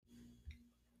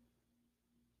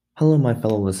Hello, my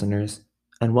fellow listeners,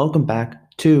 and welcome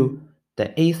back to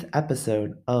the eighth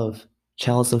episode of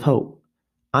Chalice of Hope.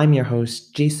 I'm your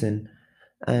host, Jason,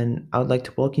 and I would like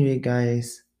to welcome you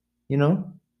guys. You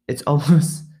know, it's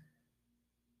almost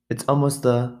it's almost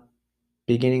the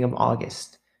beginning of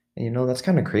August. And that's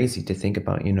kind of crazy to think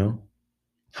about,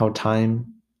 how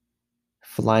time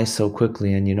flies so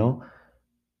quickly and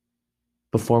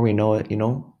before we know it,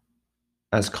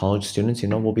 as college students,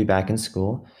 we'll be back in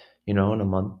school, in a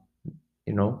month,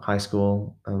 high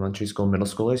school, elementary school, middle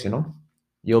schoolers,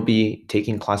 you'll be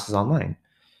taking classes online.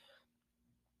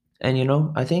 And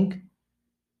I think,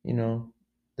 you know,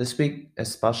 this week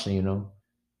especially,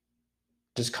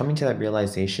 just coming to that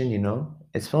realization,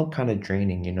 it's felt kind of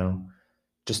draining,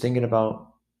 just thinking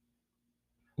about,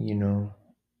 you know,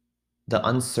 the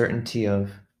uncertainty of,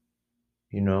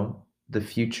 the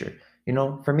future.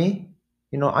 For me,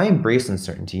 I embrace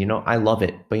uncertainty, I love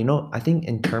it. But I think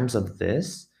in terms of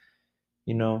this,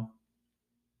 you know,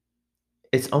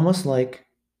 it's almost like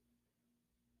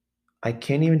I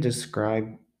can't even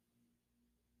describe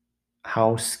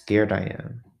how scared I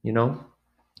am,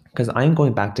 because I am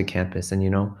going back to campus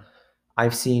and,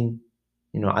 I've seen,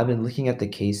 I've been looking at the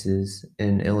cases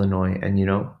in Illinois and,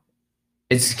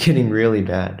 it's getting really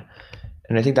bad.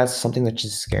 And I think that's something that's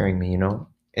just scaring me,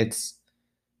 It's,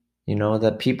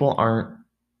 that people aren't,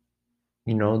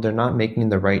 they're not making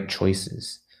the right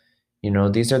choices.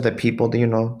 These are the people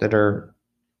that, that are,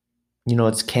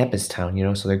 it's campus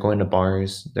town, so they're going to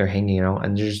bars, they're hanging out,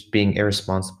 and they're just being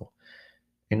irresponsible.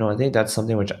 I think that's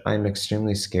something which I'm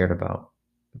extremely scared about.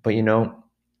 But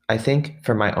I think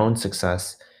for my own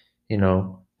success, you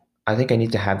know, I think I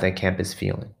need to have that campus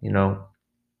feeling, And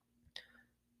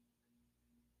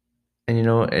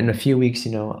in a few weeks,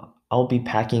 I'll be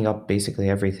packing up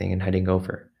basically everything and heading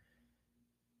over.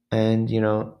 And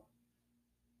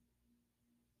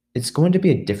it's going to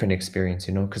be a different experience,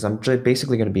 because I'm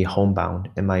basically going to be homebound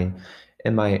in my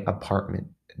apartment,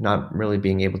 not really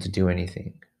being able to do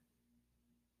anything.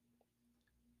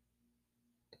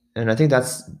 And I think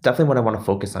that's definitely what I want to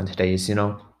focus on today is,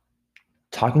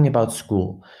 talking about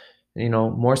school,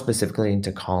 more specifically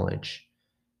into college.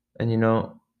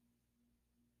 And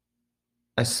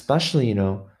especially,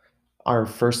 our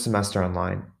first semester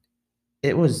online,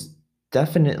 it was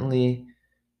definitely,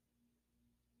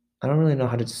 I don't really know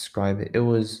how to describe it. It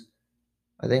was,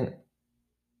 I think,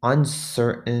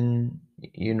 uncertain,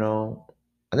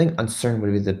 I think uncertain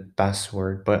would be the best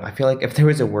word, but I feel like if there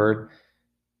was a word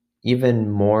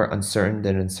even more uncertain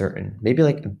than uncertain, maybe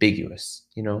like ambiguous,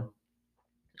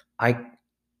 I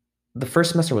the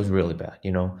first semester was really bad,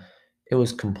 It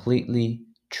was completely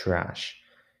trash.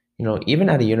 Even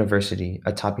at a university,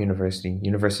 a top university,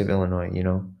 University of Illinois,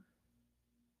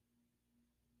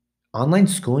 online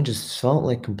schooling just felt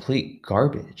like complete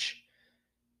garbage.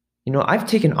 I've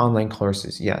taken online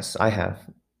courses, yes, I have.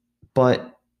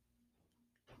 But,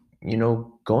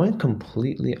 going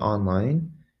completely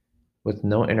online with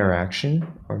no interaction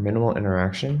or minimal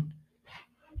interaction,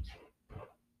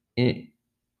 it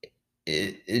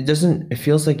it doesn't it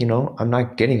feels like, I'm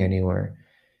not getting anywhere,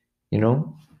 you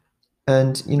know?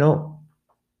 And,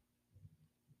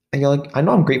 I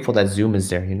know I'm grateful that Zoom is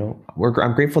there,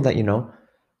 I'm grateful that,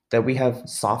 that we have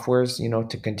softwares,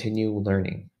 to continue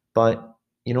learning. But,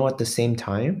 at the same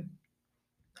time,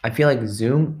 I feel like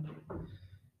Zoom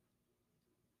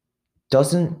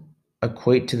doesn't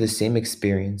equate to the same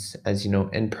experience as,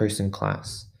 in-person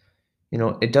class.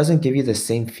 It doesn't give you the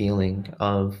same feeling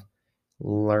of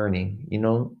learning,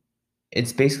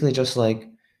 It's basically just like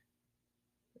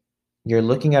you're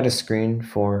looking at a screen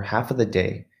for half of the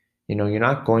day. You're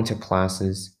not going to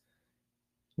classes,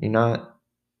 you're not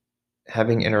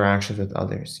having interactions with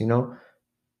others,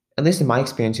 At least in my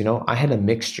experience, I had a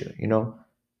mixture,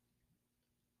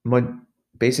 My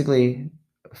basically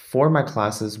 4 of my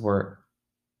classes were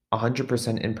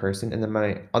 100% in person, and then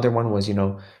my other one was,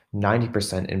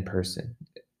 90% in person.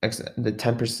 The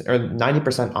 10% or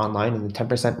 90% online, and the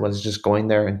 10% was just going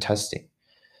there and testing.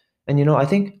 And I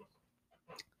think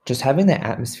just having the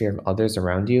atmosphere of others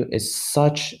around you is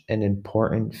such an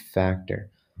important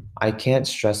factor. I can't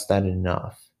stress that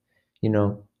enough. You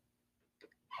know,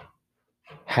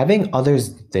 having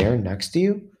others there next to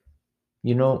you,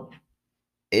 you know,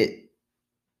 it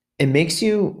it makes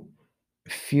you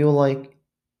feel like,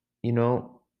 you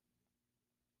know,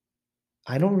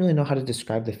 I don't really know how to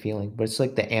describe the feeling, but it's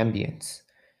like the ambience.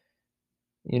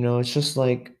 It's just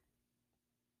like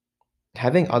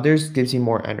having others gives you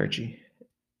more energy.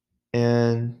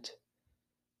 And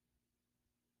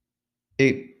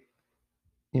it,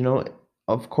 you know,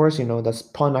 of course, that's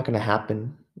probably not going to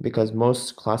happen because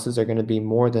most classes are going to be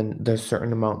more than the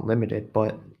certain amount limited.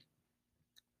 But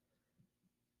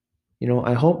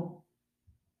I hope,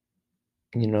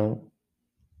 you know,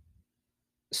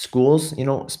 schools,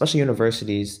 especially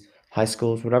universities, high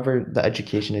schools, whatever the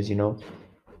education is,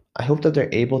 I hope that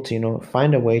they're able to,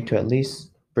 find a way to at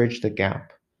least bridge the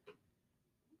gap,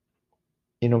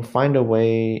 find a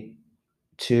way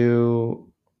to,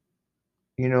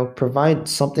 provide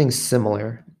something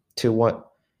similar to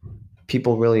what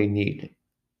people really need.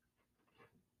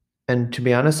 And to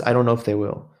be honest, I don't know if they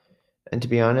will. And to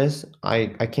be honest, I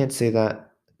can't say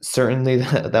that certainly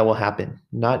that will happen,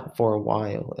 not for a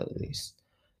while at least.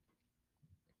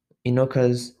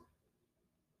 Because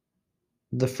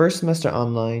the first semester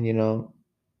online,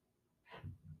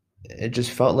 it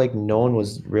just felt like no one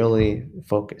was really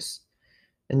focused.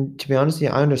 And to be honest,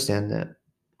 yeah, I understand that.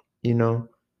 You know,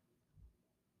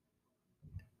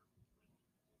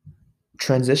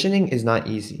 Transitioning is not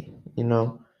easy.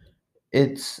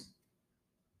 It's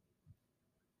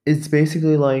it's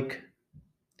basically like,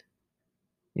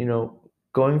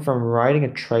 going from riding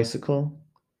a tricycle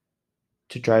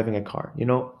to driving a car.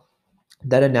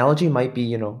 That analogy might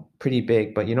be, pretty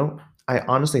big, but I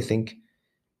honestly think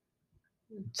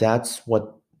that's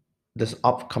what this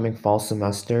upcoming fall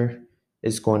semester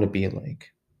is going to be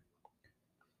like.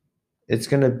 It's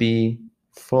going to be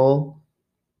full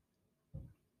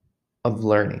of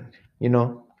learning, you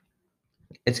know?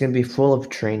 It's going to be full of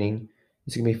training.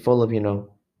 It's going to be full of,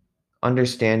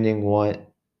 understanding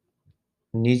what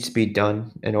needs to be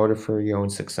done in order for your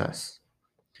own success.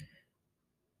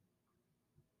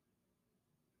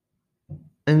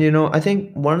 And I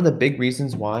think one of the big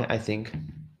reasons why I think,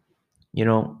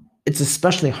 it's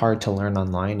especially hard to learn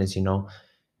online is,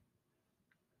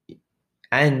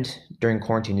 and during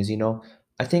quarantine is,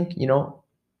 I think,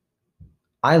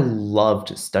 I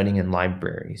loved studying in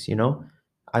libraries,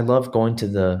 I love going to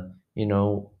the,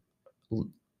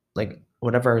 l- like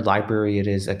whatever library it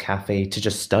is, a cafe to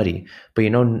just study. But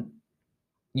you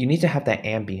need to have that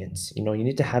ambience, you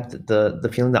need to have the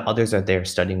feeling that others are there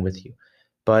studying with you.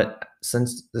 But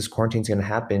since this quarantine is going to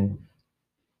happen,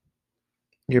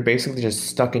 you're basically just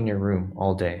stuck in your room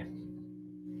all day.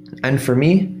 And for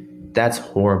me, that's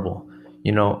horrible.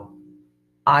 You know,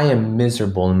 I am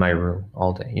miserable in my room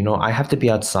all day. I have to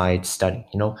be outside studying.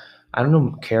 I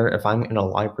don't care if I'm in a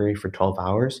library for 12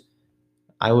 hours.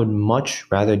 I would much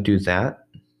rather do that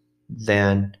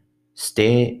than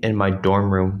stay in my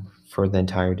dorm room for the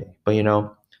entire day. But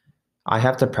I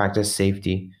have to practice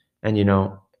safety, and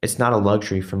it's not a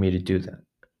luxury for me to do that.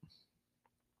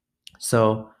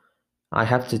 So I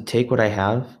have to take what I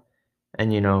have,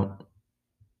 and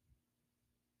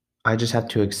I just have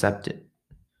to accept it.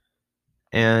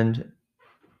 And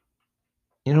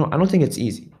I don't think it's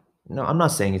easy. No, I'm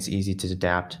not saying it's easy to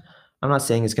adapt. I'm not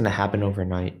saying it's going to happen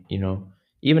overnight.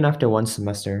 Even after one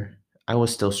semester, I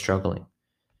was still struggling.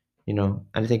 And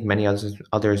I think many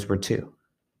others were too.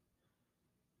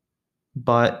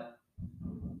 But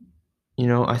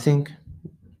I think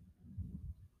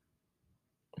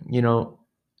you know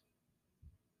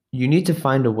you need to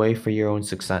find a way for your own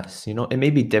success. It may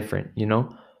be different.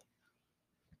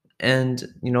 And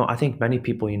I think many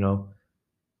people,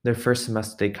 their first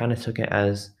semester they kind of took it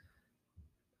as,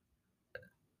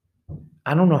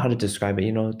 I don't know how to describe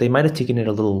it. They might have taken it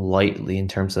a little lightly in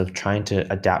terms of trying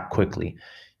to adapt quickly.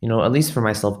 At least for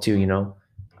myself too.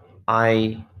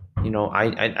 I,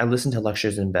 I listen to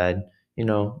lectures in bed.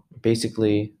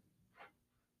 Basically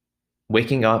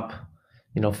waking up,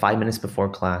 5 minutes before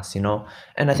class. And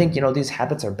I think these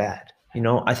habits are bad.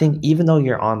 I think even though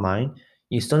you're online,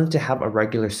 you still need to have a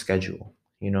regular schedule.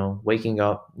 Waking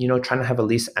up, trying to have at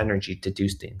least energy to do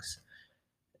things.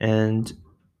 And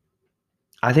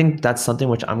I think that's something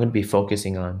which I'm going to be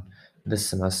focusing on this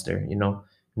semester,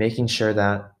 making sure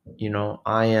that,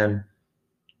 I am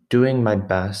doing my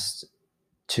best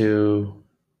to,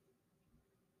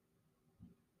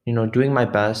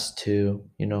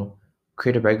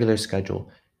 create a regular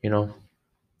schedule, you know,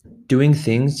 doing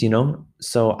things,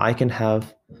 so I can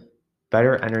have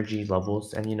better energy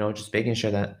levels and, just making sure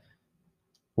that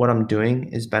what I'm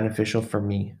doing is beneficial for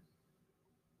me,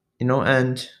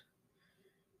 and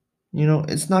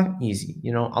it's not easy.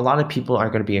 A lot of people are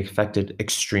going to be affected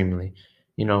extremely.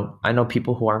 I know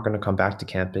people who aren't going to come back to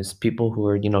campus, people who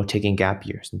are, taking gap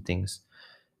years and things.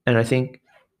 And I think,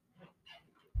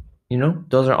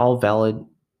 those are all valid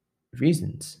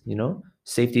reasons.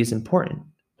 Safety is important,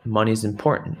 money is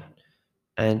important.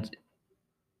 And,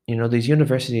 these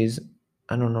universities,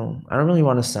 I don't know, I don't really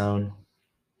want to sound,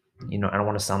 I don't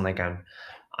want to sound like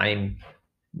I'm,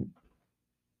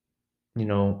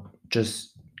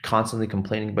 just constantly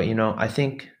complaining, but, I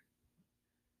think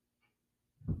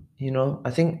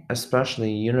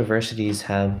especially universities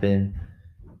have been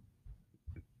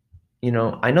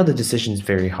I know the decision is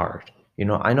very hard.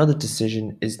 I know the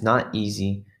decision is not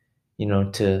easy,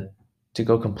 to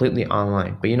go completely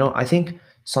online. But I think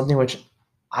something which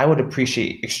I would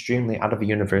appreciate extremely out of a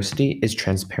university is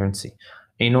transparency.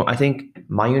 I think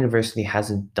my university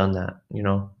hasn't done that.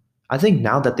 I think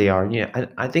now that they are, yeah,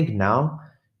 I think now,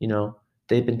 you know,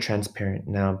 they've been transparent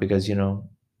now because,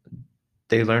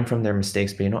 they learn from their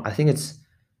mistakes. But I think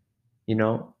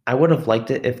I would have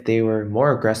liked it if they were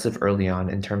more aggressive early on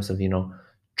in terms of,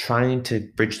 trying to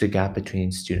bridge the gap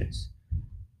between students,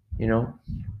 you know,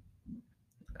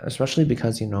 especially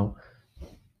because,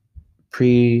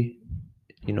 pre,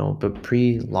 but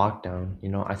pre-lockdown,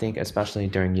 I think especially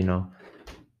during,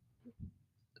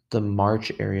 the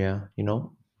March area,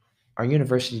 our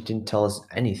university didn't tell us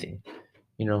anything,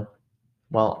 you know.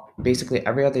 Well, basically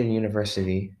every other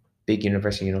university, big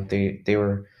university, they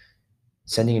were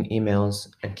sending in emails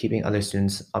and keeping other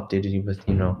students updated with,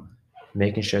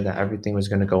 making sure that everything was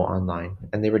going to go online.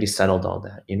 And they already settled all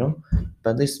that.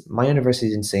 But at least my university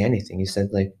didn't say anything. He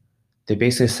said, like, they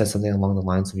basically said something along the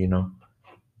lines of,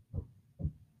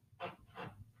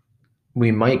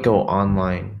 we might go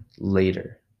online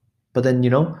later. But then,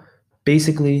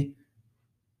 basically,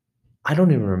 I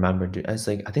don't even remember. Dude. I was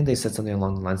like, I think they said something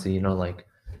along the lines of, like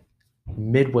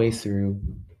midway through,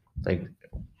 like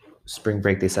spring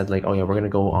break, they said like, oh yeah, we're gonna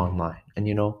go online. And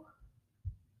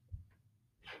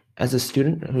as a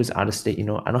student who's out of state, I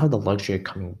don't have the luxury of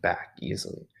coming back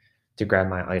easily to grab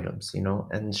my items.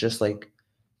 And it's just like,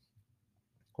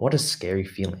 what a scary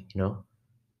feeling. You're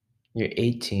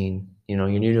 18, you're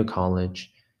new to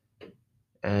college,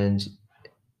 and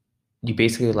you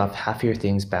basically left half your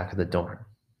things back at the dorm,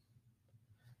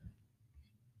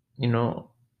 you know.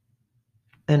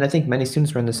 And I think many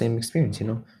students were in the same experience.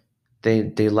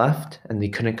 They left and they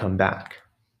couldn't come back.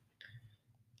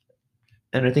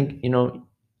 And I think,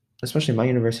 especially my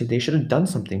university, they should have done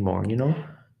something more.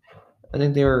 I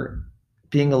think they were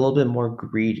being a little bit more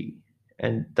greedy,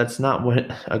 and that's not what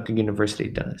a good university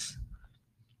does.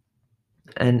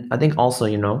 And I think also,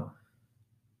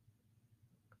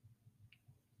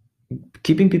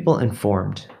 keeping people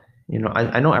informed.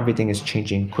 I know everything is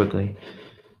changing quickly,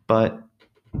 but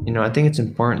I think it's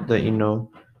important that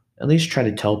at least try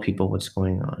to tell people what's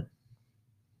going on,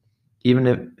 even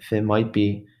if it might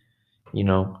be you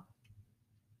know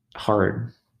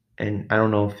hard. And I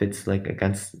don't know if it's like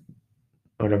against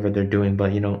whatever they're doing,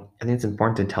 but I think it's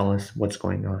important to tell us what's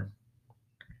going on.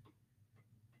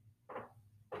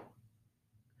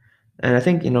 And I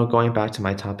think going back to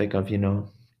my topic of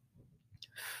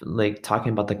like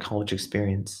talking about the college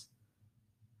experience,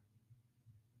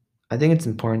 I think it's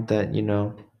important that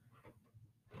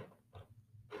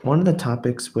one of the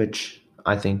topics which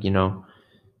I think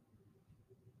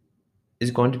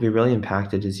is going to be really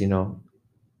impacted is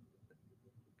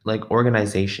like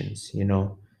organizations.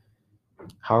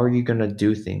 How are you going to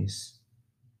do things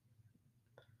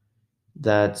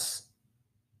that's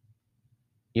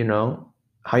you know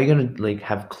how are you going to like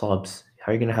have clubs,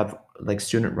 how are you going to have like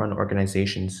student run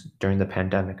organizations during the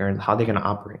pandemic, or how are they going to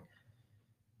operate?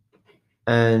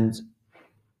 And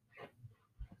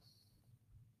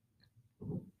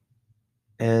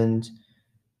and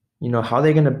how are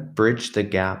they going to bridge the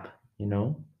gap,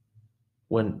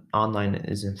 when online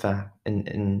is in fact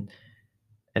in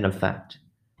effect.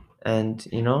 And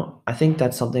I think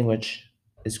that's something which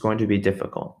is going to be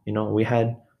difficult. We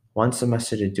had one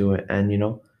semester to do it, and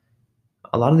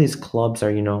a lot of these clubs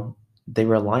are, they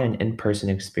rely on in-person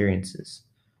experiences.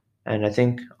 And I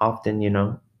think often,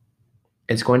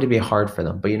 it's going to be hard for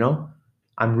them. But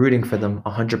I'm rooting for them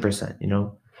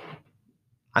 100%.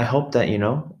 I hope that,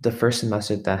 the first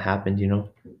semester that happened,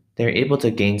 they're able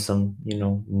to gain some,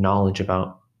 knowledge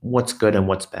about what's good and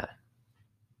what's bad.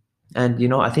 And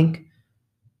I think,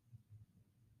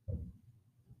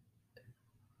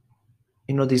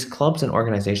 these clubs and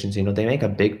organizations, they make a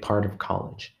big part of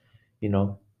college. You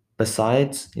know,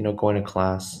 besides, going to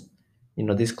class,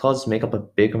 these clubs make up a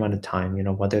big amount of time,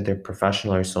 whether they're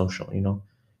professional or social.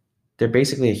 They're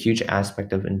basically a huge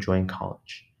aspect of enjoying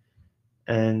college.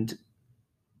 And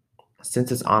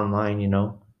since it's online,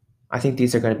 I think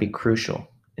these are going to be crucial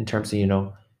in terms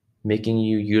of, making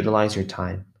you utilize your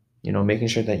time, making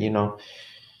sure that,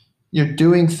 you're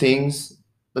doing things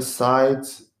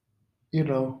besides, you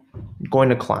know, going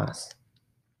to class.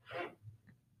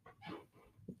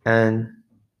 And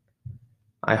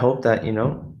I hope that,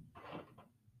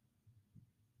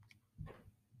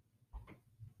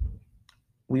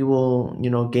 we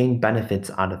will, gain benefits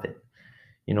out of it.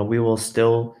 We will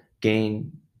still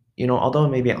gain, although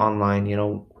maybe online,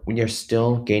 when you're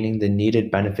still gaining the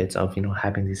needed benefits of,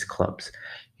 having these clubs,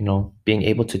 being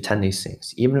able to attend these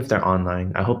things, even if they're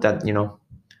online. I hope that,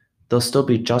 they'll still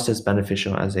be just as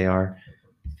beneficial as they are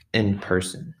in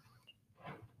person.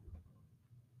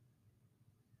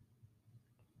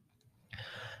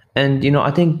 And,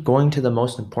 I think going to the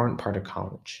most important part of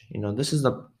college, this is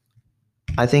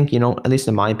I think, at least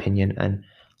in my opinion and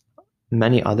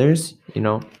many others,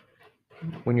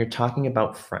 when you're talking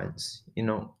about friends,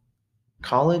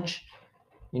 college,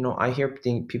 I hear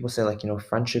people say like,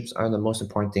 friendships are the most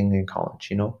important thing in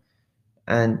college,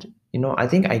 and, I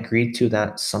think I agree to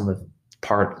that some of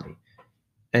partly.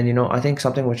 And, I think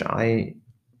something which I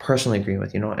personally agree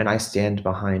with, and I stand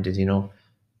behind is,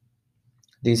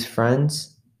 these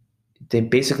friends, they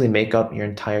basically make up your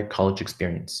entire college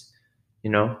experience. You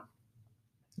know,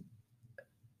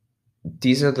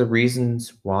 these are the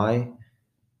reasons why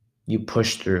you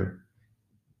push through.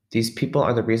 These people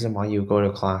are the reason why you go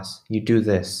to class. You do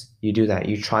this, you do that,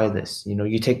 you try this,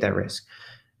 you take that risk.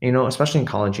 Especially in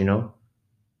college, I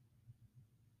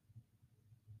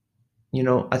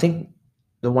think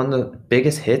the one of the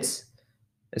biggest hits,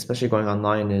 especially going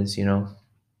online, is,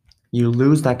 you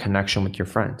lose that connection with your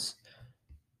friends.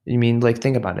 You mean, like,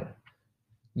 think about it.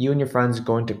 You and your friends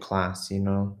going to class,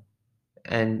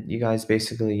 and you guys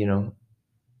basically, you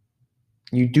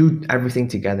do everything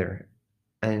together.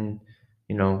 And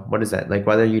what is that like,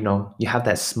 whether you have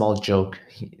that small joke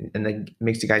and it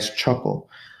makes you guys chuckle,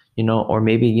 or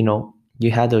maybe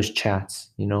you had those chats,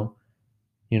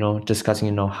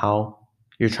 discussing how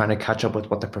you're trying to catch up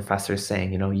with what the professor is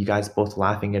saying, you guys both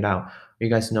laughing it out, or you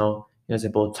guys are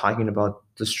both talking about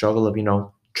the struggle of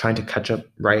trying to catch up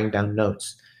writing down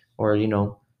notes, or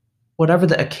whatever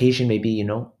the occasion may be,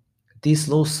 these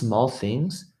little small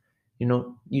things,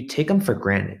 you take them for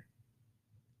granted.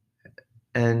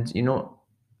 And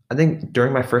I think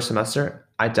during my first semester,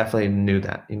 I definitely knew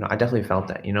that. I definitely felt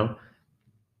that.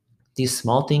 These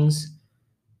small things,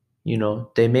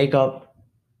 they make up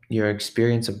your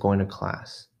experience of going to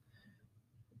class.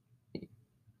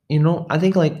 I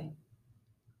think, like,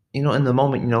 in the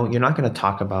moment, you're not going to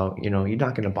talk about, you're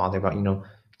not going to bother about,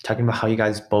 talking about how you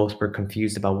guys both were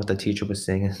confused about what the teacher was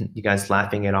saying and you guys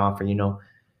laughing it off, or you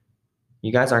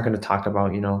guys aren't going to talk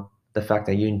about, the fact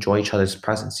that you enjoy each other's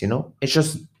presence. It's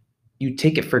just, you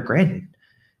take it for granted,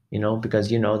 because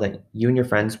you know that you and your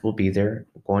friends will be there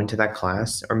going to that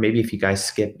class, or maybe if you guys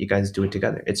skip, you guys do it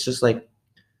together. It's just like,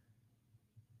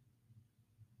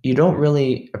 you don't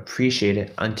really appreciate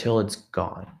it until it's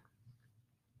gone.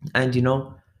 And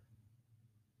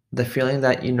the feeling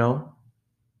that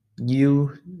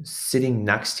you sitting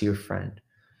next to your friend,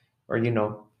 or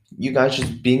you guys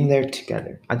just being there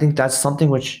together, I think that's something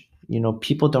which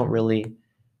people don't really,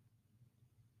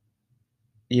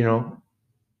 you know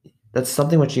that's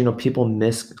something which people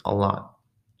miss a lot.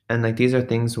 And like, these are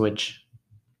things which,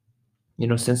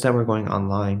 since that we're going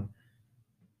online,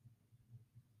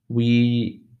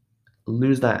 we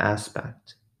lose that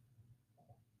aspect.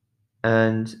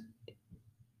 And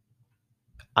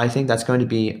I think that's going to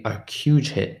be a huge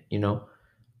hit, to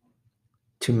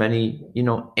many,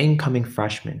 incoming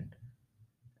freshmen.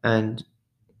 And,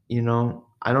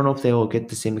 I don't know if they will get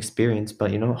the same experience,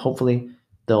 but, hopefully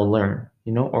they'll learn,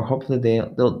 or hopefully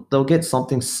they'll get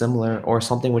something similar, or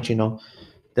something which,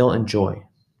 they'll enjoy.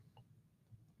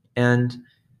 And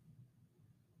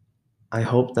I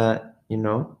hope that,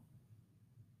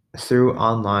 through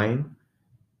online,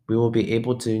 we will be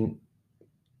able to,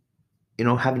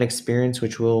 have an experience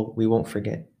which we won't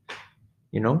forget,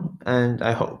 and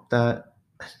I hope that,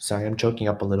 sorry, I'm choking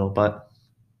up a little, but,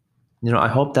 I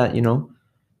hope that,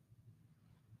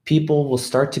 people will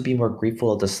start to be more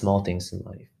grateful of the small things in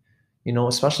life.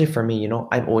 Especially for me,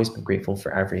 I've always been grateful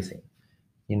for everything,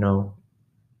 you know,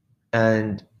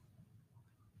 and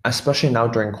especially now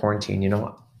during quarantine,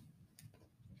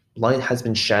 light has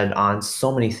been shed on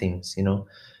so many things,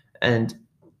 and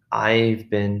I've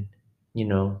been, you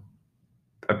know,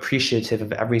 appreciative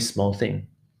of every small thing,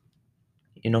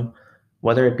 you know,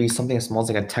 whether it be something as small as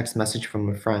like a text message from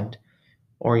a friend,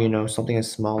 or, something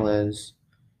as small as,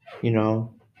 you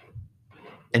know,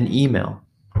 an email,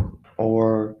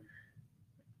 or,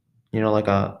 like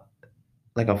a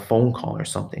phone call or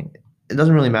something. It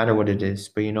doesn't really matter what it is,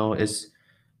 but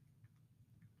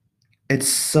it's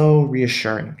so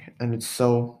reassuring and it's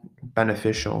so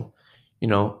beneficial, you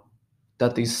know,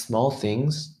 that these small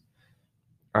things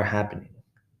are happening.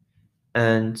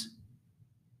 And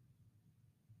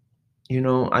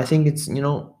I think it's,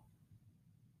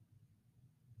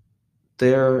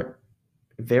 they're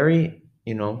very,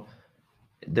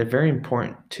 they're very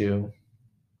important to,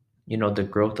 the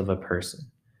growth of a person.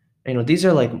 These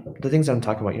are like the things I'm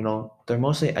talking about, they're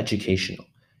mostly educational,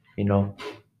 you know.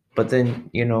 But then,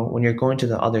 when you're going to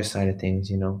the other side of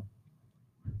things,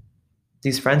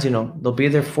 these friends, they'll be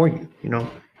there for you,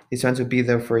 These friends will be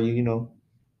there for you,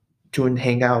 to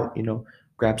hang out,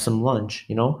 grab some lunch,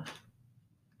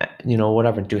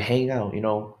 whatever, to hang out,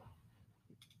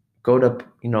 go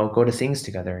to things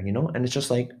together, and it's just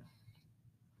like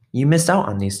you miss out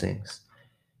on these things.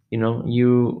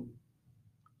 You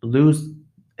lose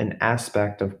an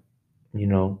aspect of, you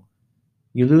know,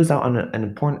 you lose out on an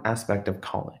important aspect of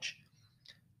college.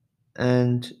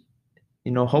 And,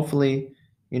 hopefully,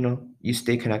 you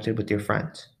stay connected with your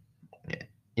friends.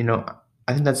 You know,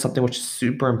 I think that's something which is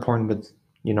super important with,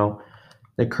 you know,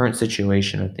 the current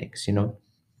situation of things,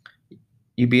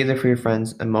 You be there for your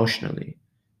friends emotionally,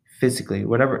 physically,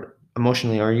 whatever,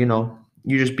 emotionally, or,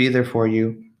 you just be there for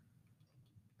you.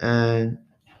 And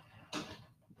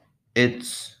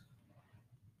it's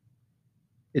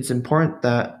it's important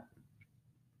that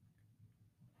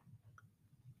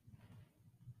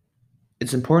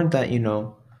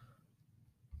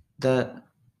that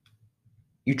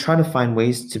you try to find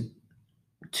ways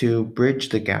to bridge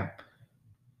the gap.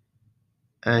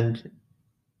 And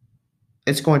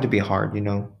it's going to be hard,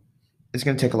 It's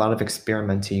going to take a lot of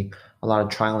experimenting, a lot of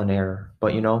trial and error.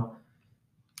 But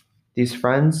these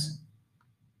friends,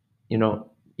 you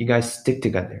guys stick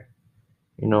together.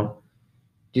 You know,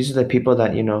 these are the people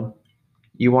that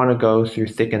you want to go through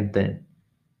thick and thin,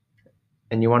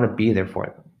 and you want to be there for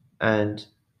them. And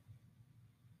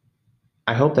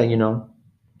I hope that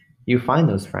you find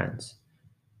those friends.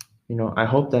 I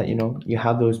hope that you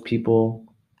have those people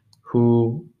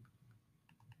who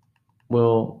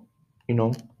will, you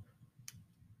know,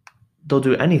 they'll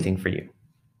do anything for you.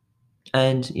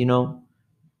 And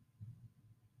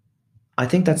I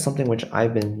think that's something which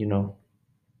I've been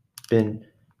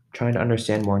trying to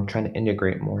understand more and trying to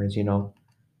integrate more is,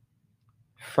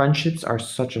 friendships are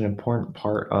such an important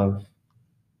part of,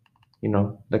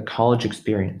 the college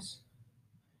experience.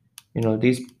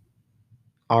 These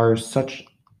are such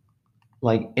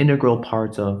like integral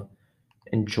parts of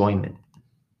enjoyment.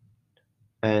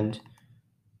 And,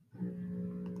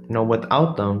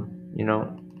 without them,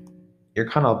 you're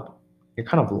kind of you're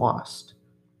kind of lost.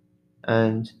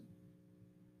 And,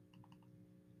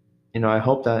 I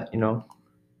hope that,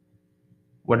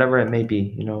 whatever it may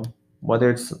be, whether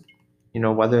it's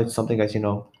whether it's something as,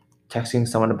 texting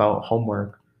someone about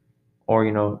homework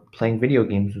or, playing video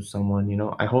games with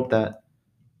someone, I hope that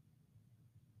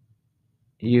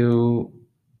you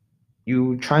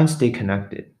you try and stay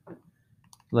connected,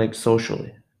 like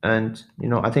socially. And,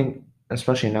 I think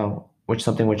especially now, which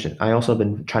something which I also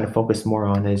been trying to focus more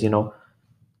on is, you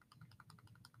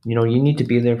need to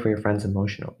be there for your friends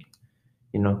emotionally.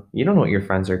 You don't know what your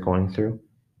friends are going through,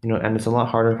 and it's a lot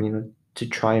harder, to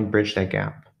try and bridge that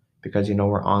gap because,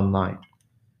 we're online.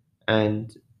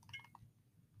 And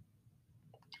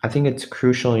I think it's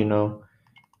crucial,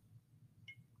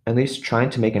 at least trying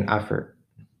to make an effort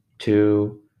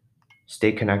to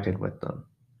stay connected with them.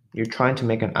 You're trying to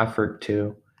make an effort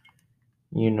to,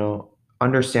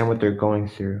 understand what they're going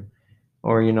through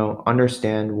or,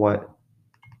 understand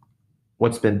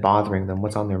what's been bothering them,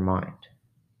 what's on their mind.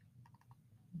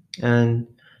 And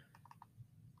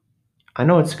I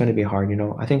know it's going to be hard,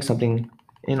 I think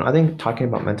I think talking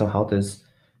about mental health is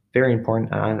very important,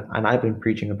 and I've been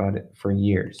preaching about it for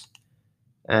years.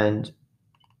 And,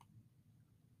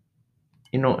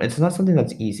 it's not something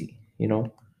that's easy,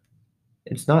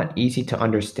 It's not easy to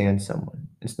understand someone.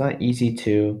 It's not easy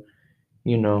to,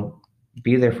 you know,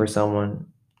 be there for someone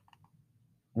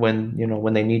when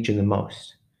they need you the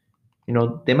most.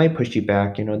 They might push you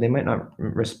back, they might not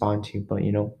respond to you, but,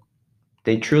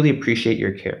 they truly appreciate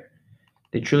your care.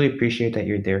 They truly appreciate that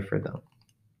you're there for them.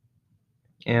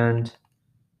 And,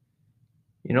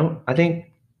 I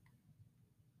think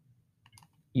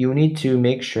you need to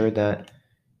make sure that,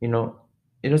 you know,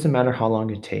 it doesn't matter how long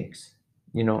it takes.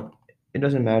 You know, it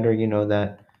doesn't matter,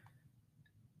 that,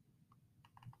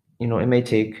 it may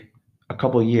take a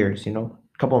couple years, a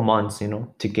couple months,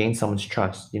 to gain someone's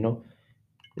trust.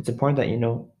 It's important that,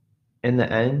 in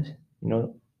the end,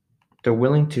 they're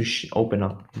willing to open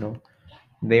up,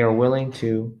 they are willing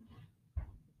to,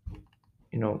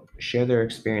 share their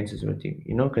experiences with you,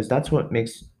 because that's what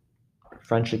makes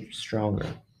friendship stronger.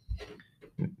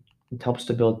 It helps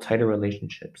to build tighter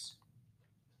relationships.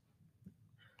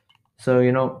 So,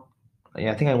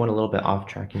 yeah, I think I went a little bit off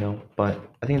track, but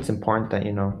I think it's important that,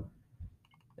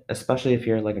 especially if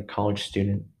you're like a college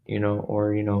student,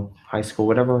 or, high school,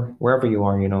 whatever, wherever you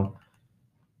are,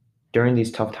 during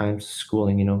these tough times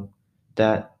schooling,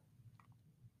 that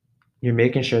you're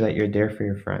making sure that you're there for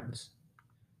your friends.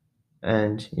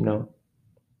 And,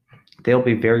 they'll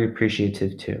be very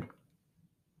appreciative too.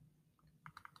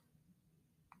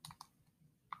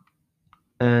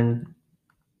 And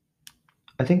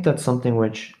I think that's something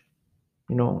which,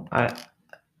 I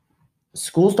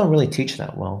schools don't really teach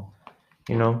that well.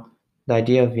 You know, the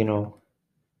idea of,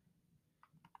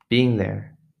 being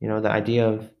there, the idea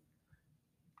of,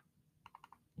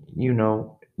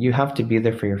 you have to be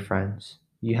there for your friends.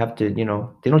 You have to,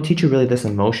 they don't teach you really this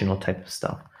emotional type of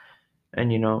stuff.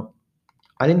 And,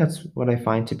 I think that's what I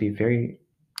find to be very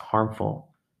harmful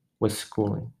with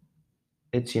schooling.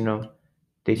 It's,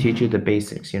 they teach you the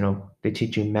basics, they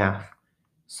teach you math,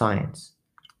 science,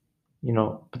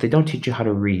 but they don't teach you how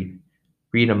to read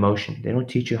emotion. They don't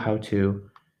teach you how to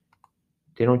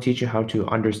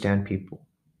understand people.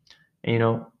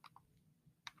 And,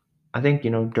 I think,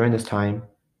 during this time,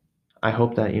 I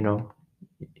hope that,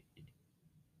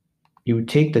 you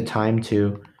take the time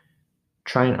to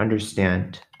try and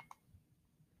understand.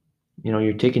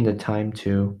 You're taking the time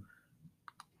to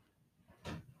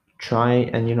try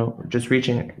and, just reach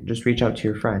out to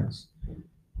your friends.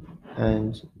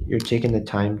 And you're taking the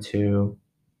time to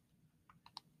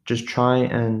just try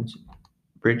and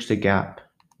bridge the gap.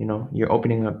 You're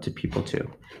opening up to people too.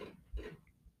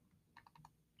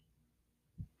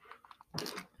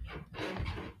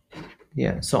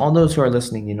 Yeah. So all those who are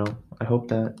listening, I hope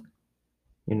that,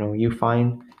 you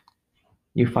find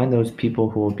those people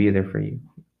who will be there for you.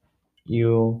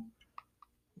 You'll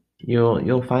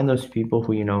you'll find those people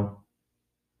who,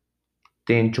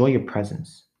 they enjoy your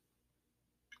presence.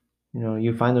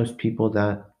 You find those people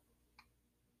that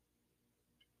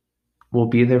will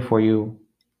be there for you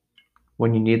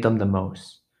when you need them the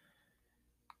most.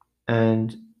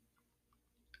 And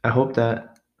I hope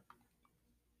that,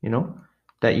 you know,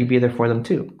 that you be there for them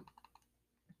too.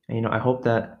 And, I hope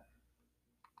that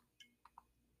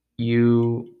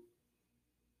you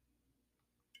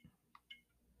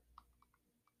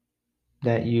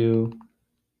that you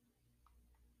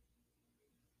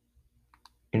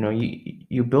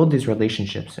build these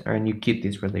relationships and you keep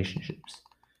these relationships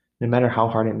no matter how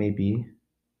hard it may be,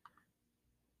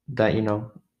 that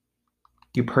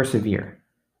you persevere.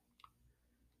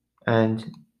 And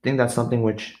I think that's something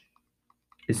which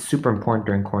is super important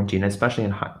during quarantine, especially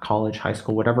in college, high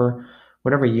school, whatever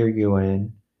year you're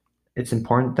in. It's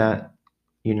important that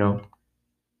you know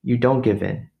you don't give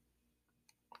in,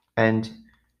 and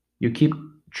you keep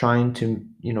trying to,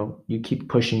 you keep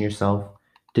pushing yourself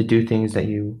to do things that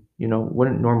you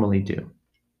wouldn't normally do.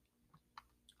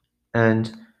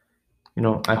 And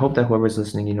I hope that whoever's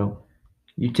listening,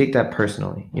 you take that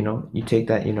personally. You take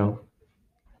that, you're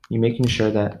making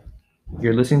sure that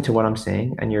you're listening to what I'm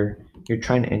saying and you're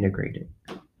trying to integrate it,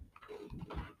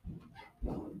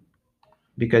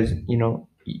 because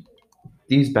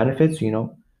these benefits,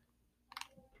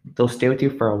 they'll stay with you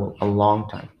for a long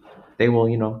time. They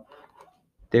will,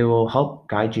 they will help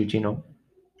guide you,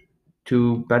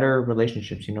 to better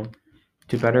relationships,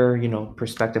 to better,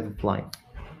 perspective of life.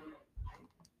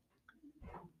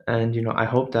 And I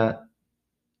hope that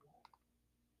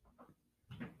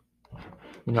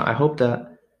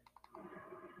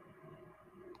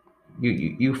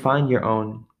you find your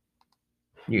own,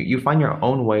 you find your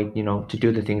own way, to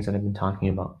do the things that I've been talking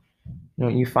about.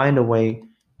 You find a way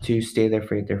to stay there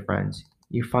for your friends.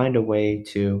 You find a way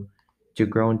to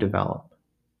grow and develop.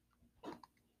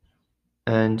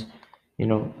 And you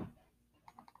know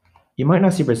you might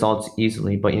not see results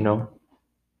easily, but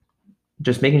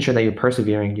just making sure that you're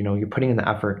persevering, you're putting in the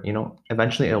effort,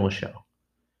 eventually it will show.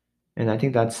 And I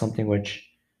think that's something which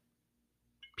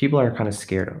people are kind of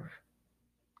scared of.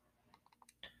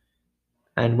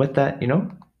 And with that,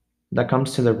 that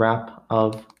comes to the wrap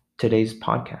of today's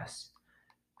podcast.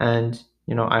 And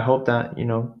I hope that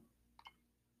you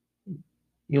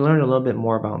learned a little bit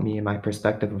more about me and my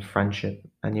perspective of friendship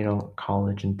and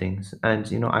college and things. And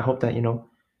I hope that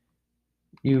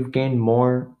you've gained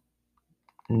more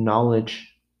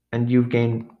knowledge and you've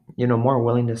gained more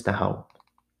willingness to help,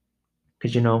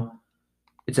 because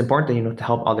it's important that to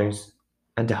help others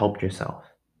and to help yourself.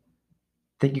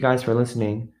 Thank you guys for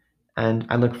listening, and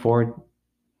I look forward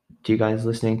to you guys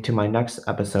listening to my next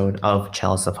episode of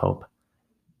Chalice of Hope.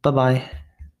 Bye bye.